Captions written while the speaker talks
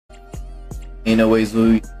Anyways,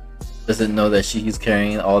 we doesn't know that she's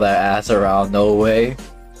carrying all that ass around. No way,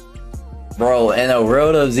 bro. In a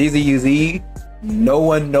world of ZZZ, no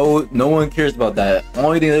one cares about that.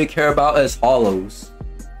 Only thing they care about is hollows.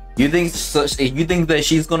 You think that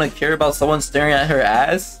she's gonna care about someone staring at her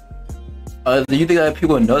ass? Do you think that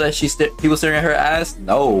people know that people staring at her ass?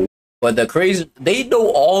 No. But the crazy, they know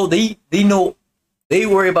they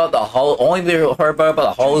worry about the hollow. Only they worry about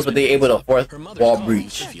the hollows, but they able to fourth wall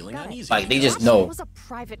breach. Like they just know. It was a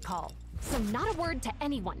private call, so not a word to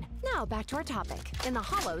anyone. Now back to our topic. In the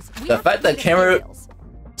hollows, The fact that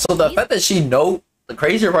she know, the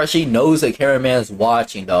crazier part, she knows the cameraman's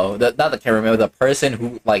watching though. Not the cameraman, the person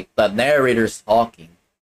who, like, the narrator's talking.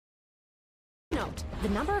 Note, the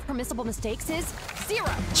number of permissible mistakes is 0.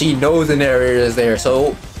 She knows the narrator is there.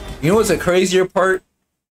 So, you know what's the crazier part?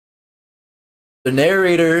 The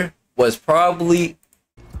narrator was probably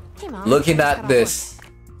looking at this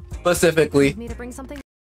specifically.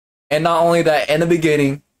 And not only that, in the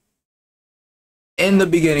beginning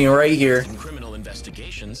right here. Criminal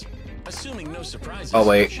investigations, assuming no surprises. Oh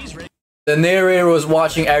wait. The narrator was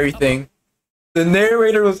watching everything. The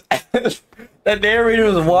narrator was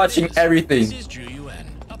watching everything.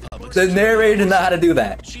 The narrator did not how to do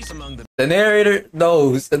that. The narrator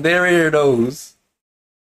knows. The narrator knows.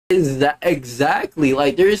 Is that exactly?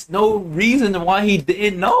 Like, there's no reason why he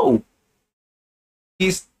didn't know.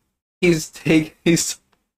 He's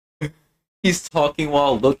talking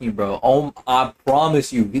while looking, bro. I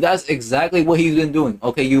promise you, that's exactly what he's been doing.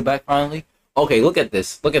 Okay, you back finally? Okay, look at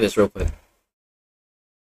this. Look at this real quick. You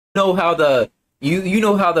know how you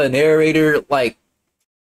know how the narrator, like,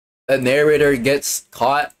 the narrator gets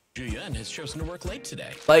caught? Julian has chosen to work late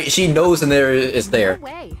today. Like, she knows the narrator is there. No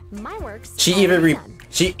way. My work's She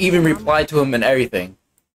even replied to him and everything.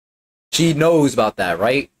 She knows about that,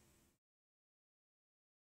 right?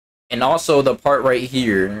 And also the part right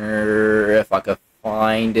here, if I could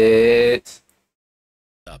find it.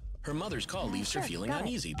 Her mother's call leaves her feeling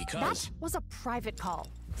uneasy because that was a private call,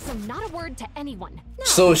 so not a word to anyone. No.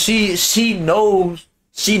 So she knows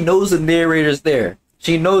the narrator's there.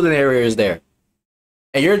 She knows the narrator's there.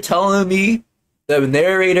 And you're telling me the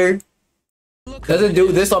narrator doesn't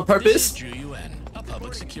do this on purpose?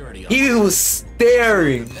 He was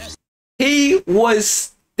staring. He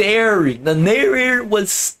was staring. The narrator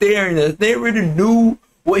was staring. The narrator knew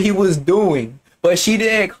what he was doing, but she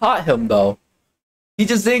didn't caught him though. He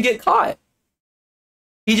just didn't get caught.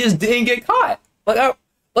 He just didn't get caught.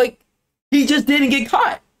 He just didn't get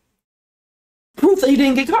caught. Proof that he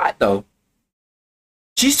didn't get caught though.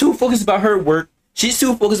 She's too focused about her work. She's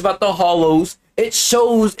too focused about the hollows. It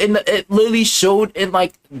shows it literally showed in,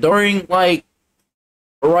 like, during, like,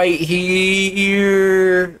 right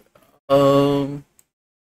here, when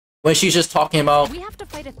she's just talking about. We have to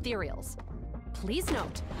fight ethereals. Please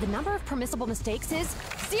note, the number of permissible mistakes is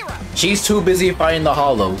 0. She's too busy fighting the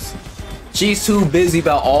hollows. She's too busy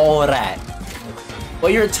about all that.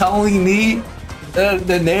 But you're telling me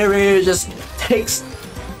the narrator just takes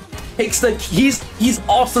he's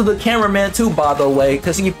also the cameraman too, by the way,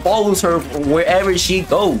 because he follows her wherever she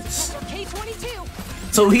goes.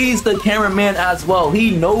 So he's the cameraman as well. He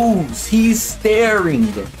knows. He's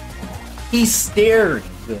staring. He's staring.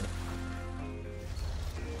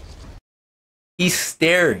 He's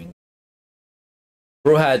staring.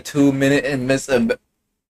 Bro had 2 minutes and missed a.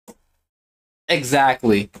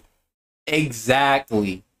 Exactly.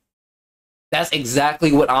 That's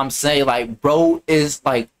exactly what I'm saying. Like, bro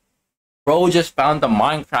just found the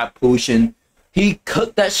Minecraft potion. He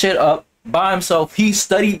cooked that shit up by himself. He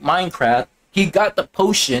studied Minecraft. He got the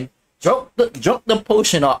potion. Drunk the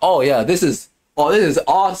potion on. Oh yeah, this is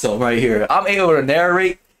awesome right here. I'm able to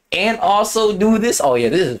narrate and also do this. Oh yeah,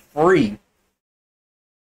 this is free.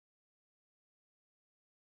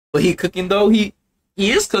 But he cooking though. He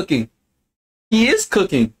is cooking. He is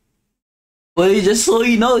cooking. But just so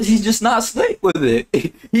he knows, he's just not slick with it.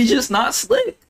 He's just not slick.